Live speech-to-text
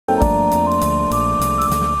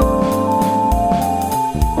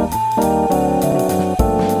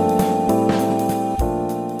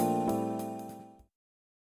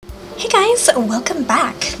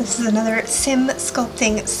is another Sim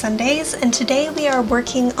Sculpting Sundays, and today we are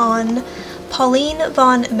working on Pauline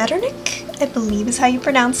von Metternich, I believe is how you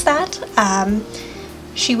pronounce that.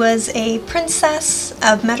 She was a princess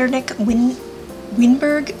of Metternich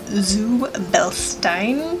Winburg zu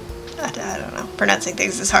Belstein. I don't know, pronouncing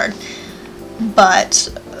things is hard.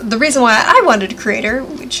 But the reason why I wanted to create her,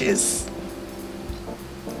 which is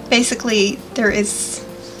basically there is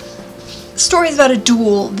stories about a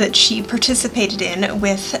duel that she participated in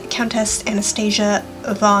with Countess Anastasia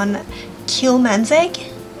von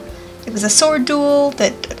Kielmansegg. It was a sword duel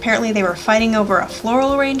that apparently they were fighting over a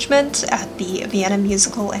floral arrangement at the Vienna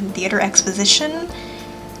Musical and Theatre Exposition.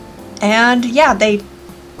 And yeah, they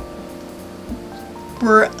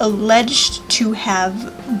were alleged to have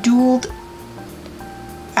dueled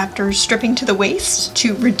after stripping to the waist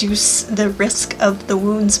to reduce the risk of the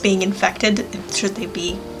wounds being infected should they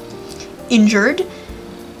be injured.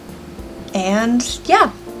 And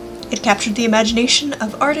yeah, it captured the imagination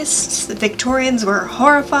of artists. The Victorians were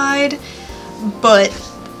horrified, but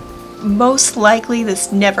most likely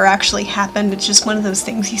this never actually happened. It's just one of those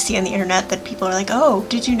things you see on the internet that people are like, oh,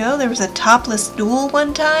 did you know there was a topless duel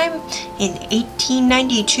one time in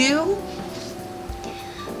 1892?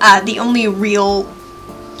 The only real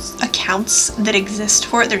accounts that exist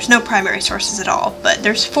for it, there's no primary sources at all, but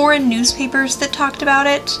there's foreign newspapers that talked about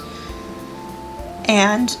it.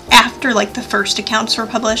 And after like the first accounts were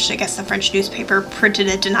published, I guess the French newspaper printed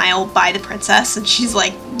a denial by the princess, and she's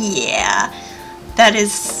like, yeah, that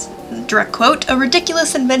is, direct quote, a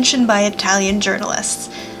ridiculous invention by Italian journalists.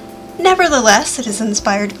 Nevertheless, it has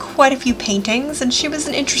inspired quite a few paintings, and she was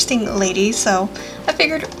an interesting lady, so I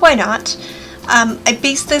figured, why not? I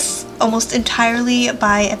based this almost entirely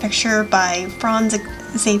by a picture by Franz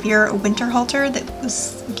Xavier Winterhalter that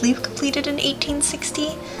was, I believe, completed in 1860.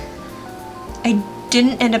 I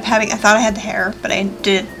didn't end up having, I thought I had the hair, but I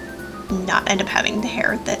did not end up having the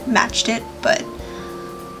hair that matched it, but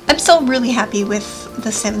I'm still really happy with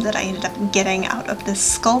the sim that I ended up getting out of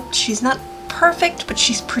this sculpt. She's not perfect, but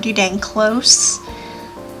she's pretty dang close.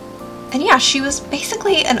 And yeah, she was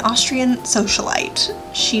basically an Austrian socialite.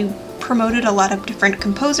 She promoted a lot of different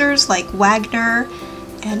composers like Wagner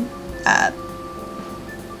and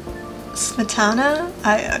Smetana.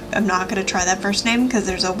 I'm not going to try that first name because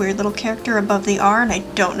there's a weird little character above the R and I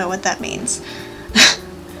don't know what that means.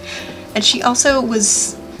 And she also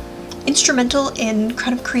was instrumental in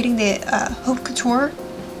kind of creating the haute couture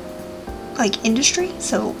like industry,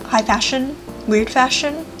 so high fashion, weird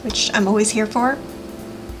fashion, which I'm always here for.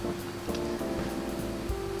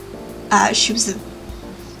 She was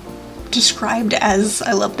described as,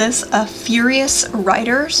 I love this, a furious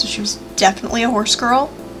rider, so she was definitely a horse girl,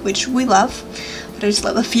 which we love, but I just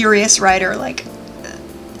love a furious rider. Like,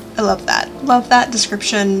 I love that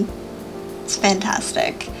description. It's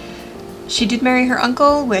fantastic. She did marry her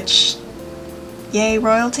uncle, which, yay,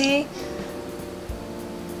 royalty.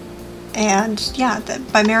 And yeah,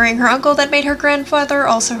 by marrying her uncle, that made her grandfather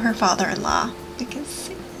also her father-in-law, because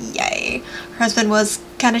yay. Her husband was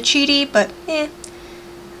kind of cheaty, but eh.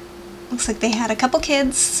 Looks like they had a couple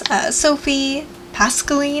kids. Sophie,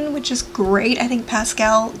 Pascaline, which is great. I think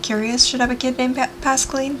Pascal Curious should have a kid named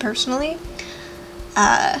Pascaline, personally.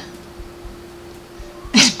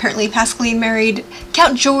 Apparently Pascaline married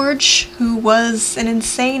Count George, who was an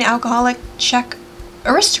insane alcoholic Czech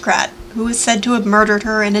aristocrat who was said to have murdered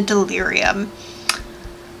her in a delirium.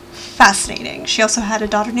 Fascinating. She also had a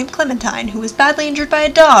daughter named Clementine, who was badly injured by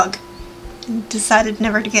a dog and decided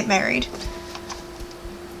never to get married.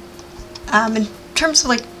 In terms of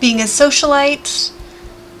like being a socialite,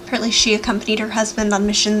 apparently she accompanied her husband on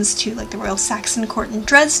missions to like the Royal Saxon court in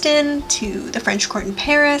Dresden, to the French court in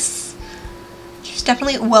Paris. She's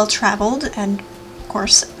definitely well-traveled and, of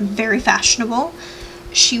course, very fashionable.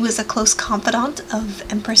 She was a close confidant of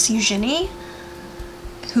Empress Eugenie,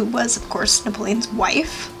 who was, of course, Napoleon's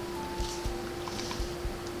wife.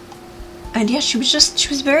 And yeah, she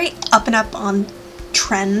was very up and up on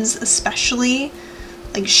trends, especially.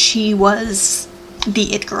 Like, she was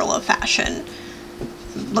the it girl of fashion.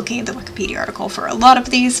 I'm looking at the Wikipedia article for a lot of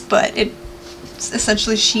these, but it's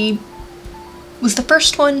essentially she was the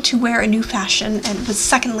first one to wear a new fashion and was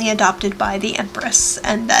secondly adopted by the Empress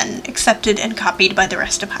and then accepted and copied by the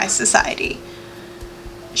rest of high society.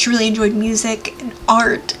 She really enjoyed music and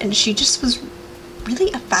art, and she just was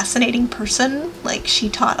really a fascinating person. Like, she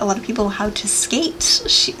taught a lot of people how to skate.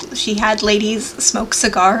 She had ladies smoke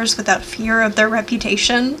cigars without fear of their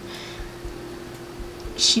reputation.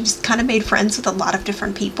 She just kind of made friends with a lot of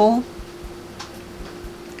different people.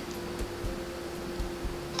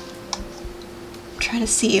 I'm trying to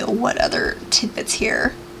see what other tidbits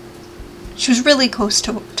here. She was really close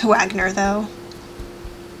to to Wagner, though.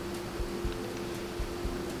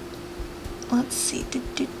 Let's see.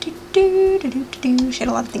 She had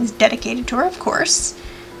a lot of things dedicated to her, of course.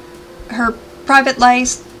 Her private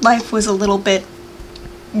life was a little bit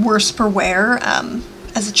worse for wear.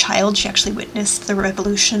 As a child, she actually witnessed the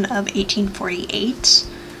Revolution of 1848.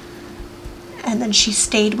 And then she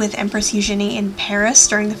stayed with Empress Eugenie in Paris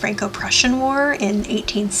during the Franco-Prussian War in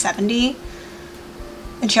 1870.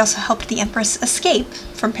 And she also helped the Empress escape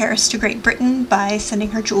from Paris to Great Britain by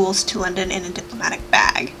sending her jewels to London in a diplomatic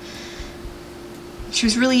bag. She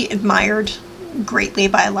was really admired greatly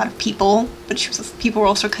by a lot of people, but people were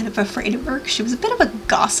also kind of afraid of her. She was a bit of a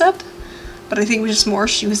gossip, but I think it was just more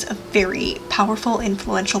she was a very powerful,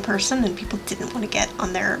 influential person, and people didn't want to get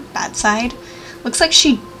on their bad side. Looks like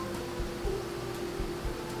she...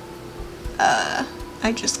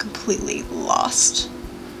 I just completely lost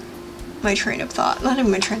my train of thought. Not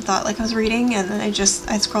even my train of thought, like I was reading, and then I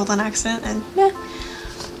scrolled on accident, and meh.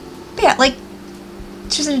 But yeah, like,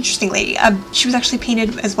 she was an interesting lady. She was actually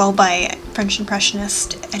painted as well by French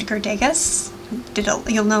Impressionist Edgar Degas.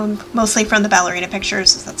 You'll know him mostly from the ballerina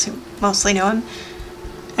pictures, that's who mostly know him.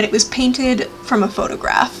 And it was painted from a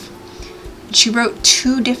photograph. She wrote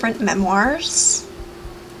 2 different memoirs.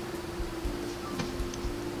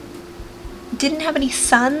 Didn't have any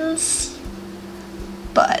sons,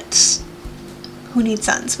 but who needs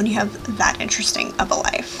sons when you have that interesting of a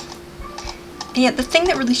life? And yet the thing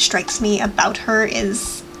that really strikes me about her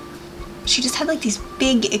is she just had like these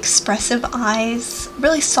big expressive eyes,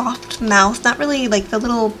 really soft mouth, not really like the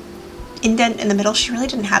little indent in the middle. She really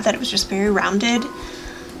didn't have that. It was just very rounded,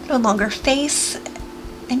 a longer face.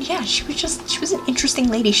 And yeah, she was an interesting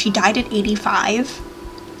lady. She died at 85.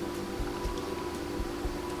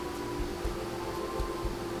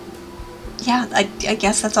 Yeah, I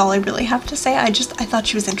guess that's all I really have to say. I thought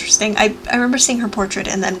she was interesting. I remember seeing her portrait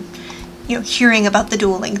and then, you know, hearing about the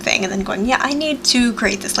dueling thing and then going, yeah, I need to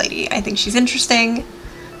create this lady. I think she's interesting.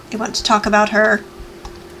 I want to talk about her.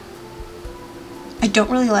 I don't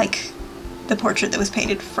really like the portrait that was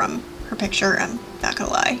painted from her picture. I'm not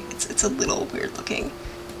gonna lie. It's a little weird looking.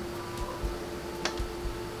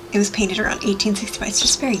 It was painted around 1865. It's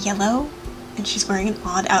just very yellow. And she's wearing an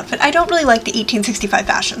odd outfit. I don't really like the 1865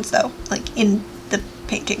 fashions, though. Like, in the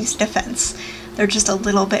painting's defense. They're just a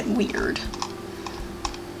little bit weird.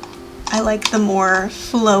 I like the more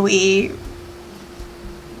flowy,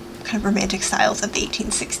 kind of romantic styles of the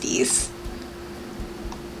 1860s.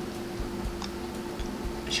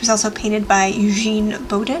 She was also painted by Eugene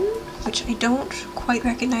Boudin, which I don't quite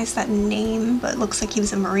recognize that name, but it looks like he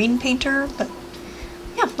was a marine painter. But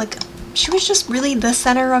yeah, like, she was just really the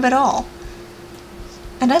center of it all.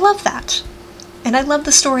 And I love that. And I love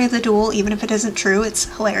the story of the duel, even if it isn't true. It's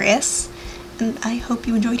hilarious. And I hope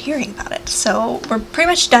you enjoyed hearing about it. So we're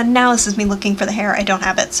pretty much done now. This is me looking for the hair. I don't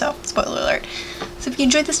have it, so spoiler alert. So if you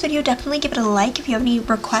enjoyed this video, definitely give it a like. If you have any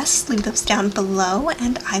requests, leave those down below.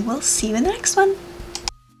 And I will see you in the next one.